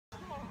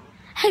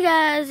Hey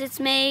guys, it's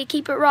me,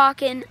 Keep It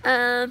Rockin',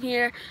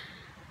 here,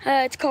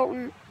 it's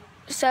Colton.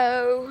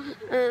 So,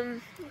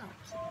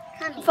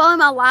 follow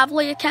my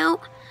Lively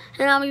account,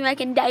 and I'll be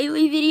making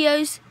daily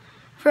videos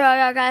for all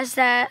y'all guys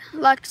that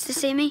likes to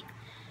see me.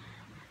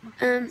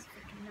 And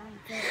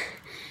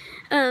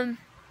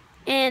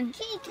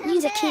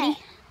he's a kitty.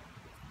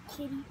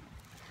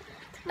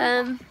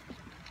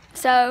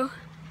 So.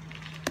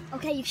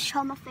 Okay, you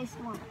show my face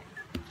more.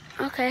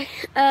 Okay,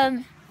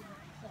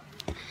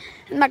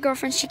 my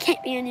girlfriend, she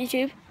can't be on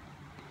YouTube.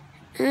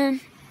 You can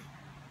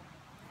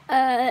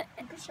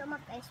show my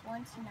face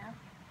once, you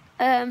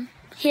know.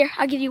 Here,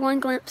 I'll give you one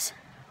glimpse.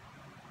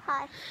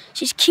 Hi.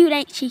 She's cute,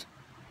 ain't she?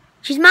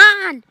 She's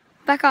mine!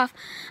 Back off.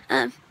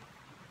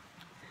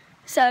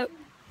 So,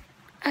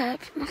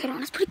 look at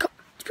it's pretty cool.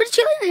 It's pretty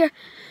chilly in here.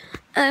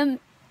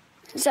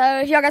 So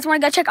if y'all guys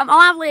want to go check out my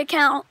Lively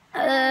account,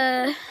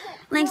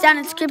 links down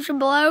in the description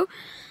below.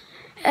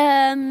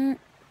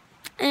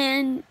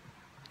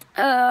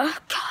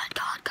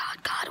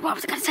 God, what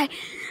was I gonna say?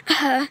 Oh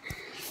my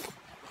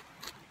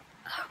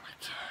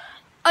God.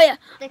 Oh yeah.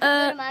 They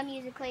can go to my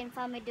Musical.ly and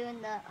find me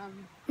doing the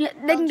Yeah,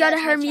 they can go to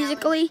her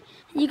Musical.ly.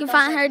 You can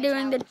find her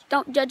doing the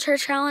Don't Judge Her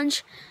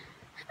challenge.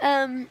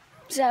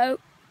 So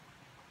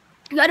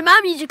go to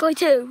my Musical.ly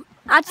too.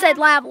 I'd say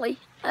Lively.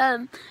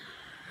 The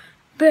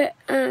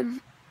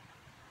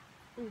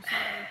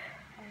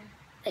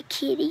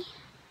kitty.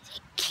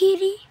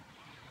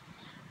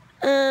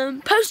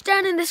 Post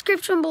down in the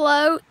description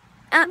below.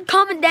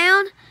 Comment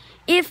down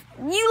if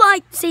you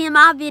like seeing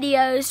my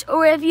videos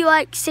or if you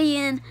like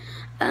seeing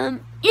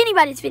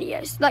anybody's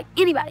videos, like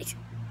anybody's.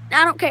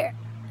 I don't care.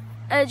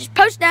 Just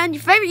post down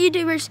your favorite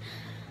YouTubers,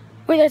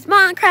 whether it's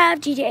Minecraft,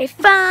 GTA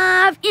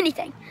 5,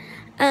 anything.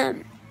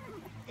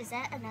 Is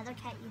that another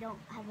cat you don't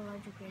have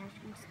allergic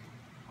reactions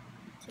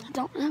to? I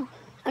don't know.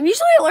 I'm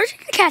usually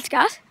allergic to cats,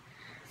 guys.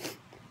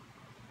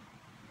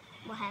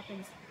 What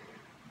happens?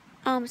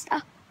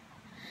 Stuff.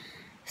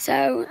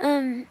 So,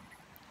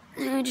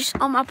 just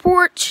on my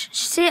porch,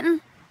 sitting.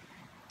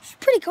 It's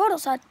pretty cold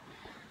outside.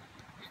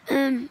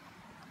 The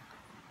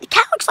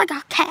cat looks like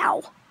a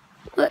cow.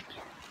 Look.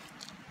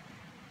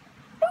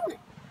 Don't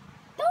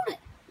it?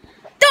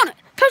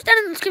 Post down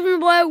in the description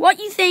below what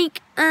you think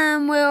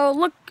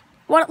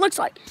what it looks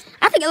like.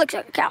 I think it looks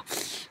like a cow.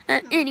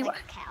 Anyway.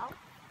 Like a cow?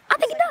 I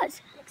think it does.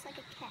 It looks like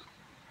a cat.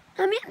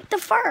 I mean, the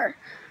fur.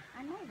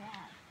 I know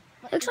that.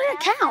 But Looks like a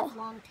cow. have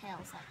long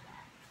tails like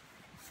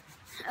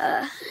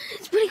that.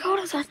 It's pretty cold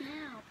outside.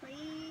 Now,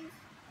 please.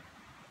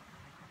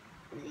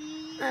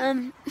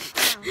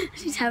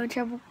 She's having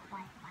trouble.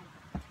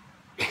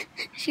 Bye.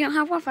 She don't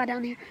have Wi-Fi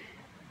down here.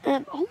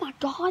 Oh my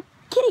God,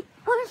 kitty!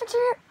 Let me fix her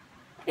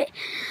hair.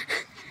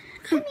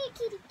 Come here,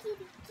 kitty.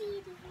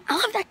 I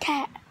love that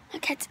cat.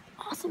 That cat's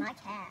awesome. My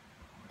cat.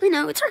 I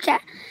know, it's her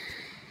cat.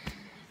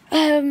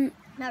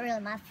 Not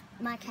really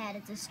my cat.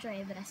 It's a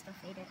stray, but I still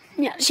feed it.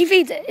 Yeah, she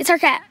feeds it. It's her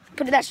cat.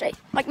 Put it that straight,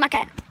 like my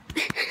cat.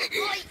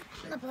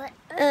 My butt.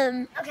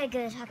 Okay,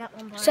 good. I got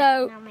one more.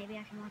 So now maybe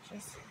I can watch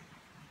this.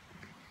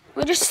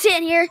 we're just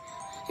sitting here,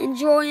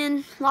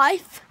 enjoying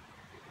life.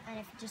 And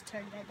if you just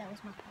heard that was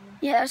my phone.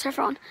 Yeah, that was her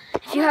phone.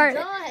 If you Oh heard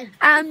my it, God.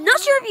 I'm not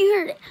sure if you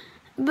heard it,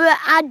 but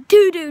I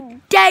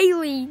do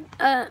daily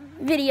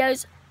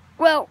videos.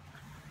 Well,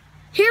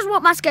 here's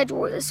what my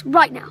schedule is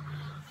right now.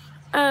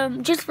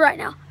 Just for right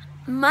now.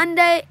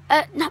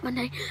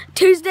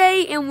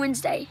 Tuesday and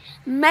Wednesday.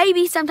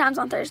 Maybe sometimes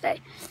on Thursday.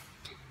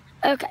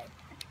 Okay.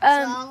 So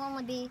I'll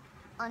only be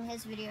on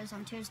his videos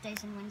on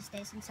Tuesdays and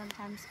Wednesdays and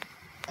sometimes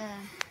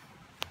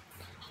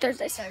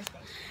Thursdays. Thursdays.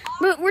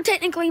 But we're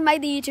technically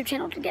made the YouTube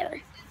channel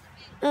together.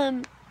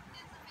 But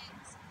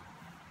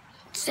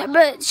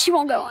she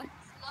won't go on.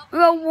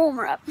 We'll warm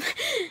her up.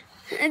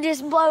 And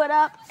just blow it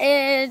up.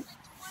 And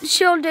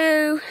she'll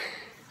do...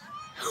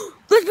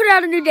 Let's put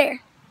out a new dare.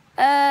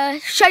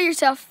 Show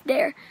yourself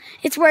dare.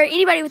 It's where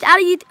anybody with a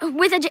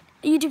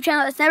YouTube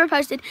channel that's never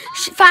posted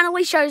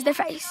finally shows their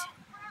face.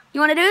 You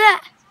want to do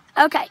that?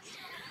 Okay.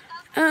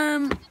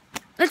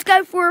 Let's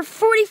go for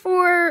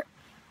 44,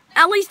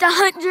 at least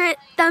 100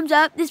 thumbs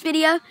up this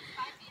video.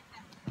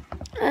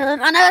 I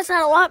know that's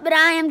not a lot, but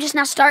I am just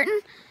now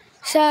starting.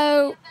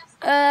 So,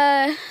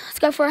 let's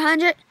go for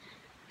 100.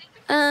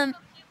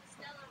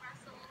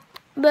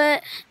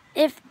 But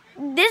if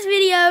this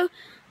video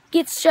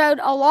gets showed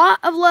a lot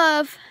of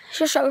love,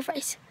 she'll show her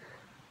face.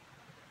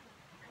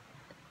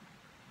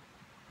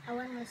 I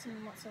wasn't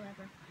listening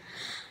whatsoever.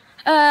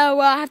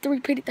 Well, I have to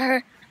repeat it to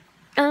her.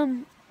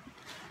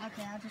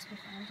 Okay, I'll just be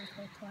fine. Just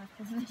wait till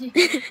after the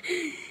video.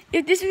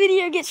 If this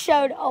video gets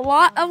showed a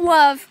lot of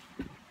love,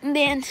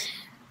 then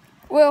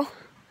we'll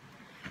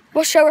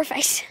show her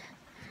face.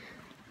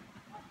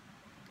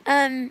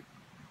 And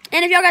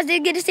if y'all guys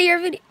did get to see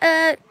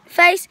her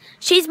face,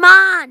 she's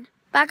mine.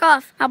 Back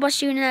off. I'll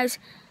bust you in the nose.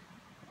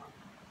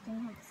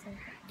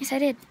 Yes, I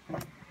did.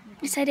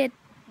 Yes, I did.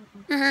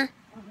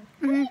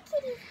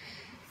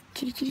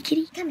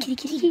 Kitty. Come here,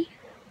 Kitty.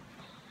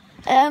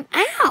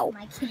 Ow.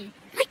 My kitty.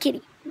 My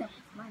kitty. No,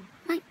 mine.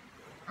 Mine.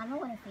 I don't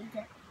want to feed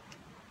it.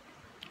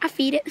 I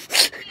feed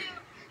it.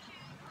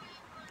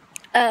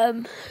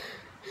 Oh,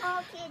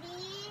 kitty.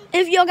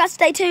 If y'all got to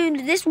stay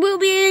tuned, this will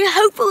be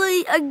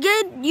hopefully a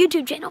good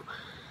YouTube channel.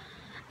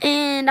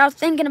 And I was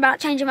thinking about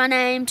changing my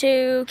name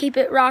to Keep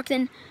It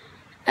Rockin'.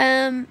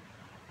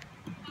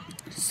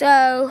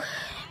 So,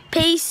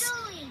 peace.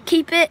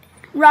 Keep it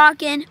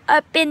rockin'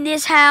 up in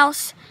this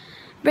house.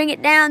 Bring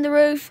it down the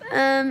roof.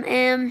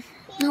 And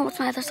oh, what's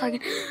my other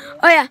slogan?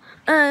 Oh yeah.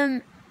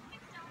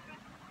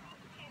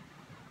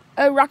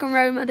 Oh, rock and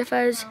roll,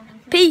 motherfuckers.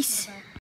 Peace.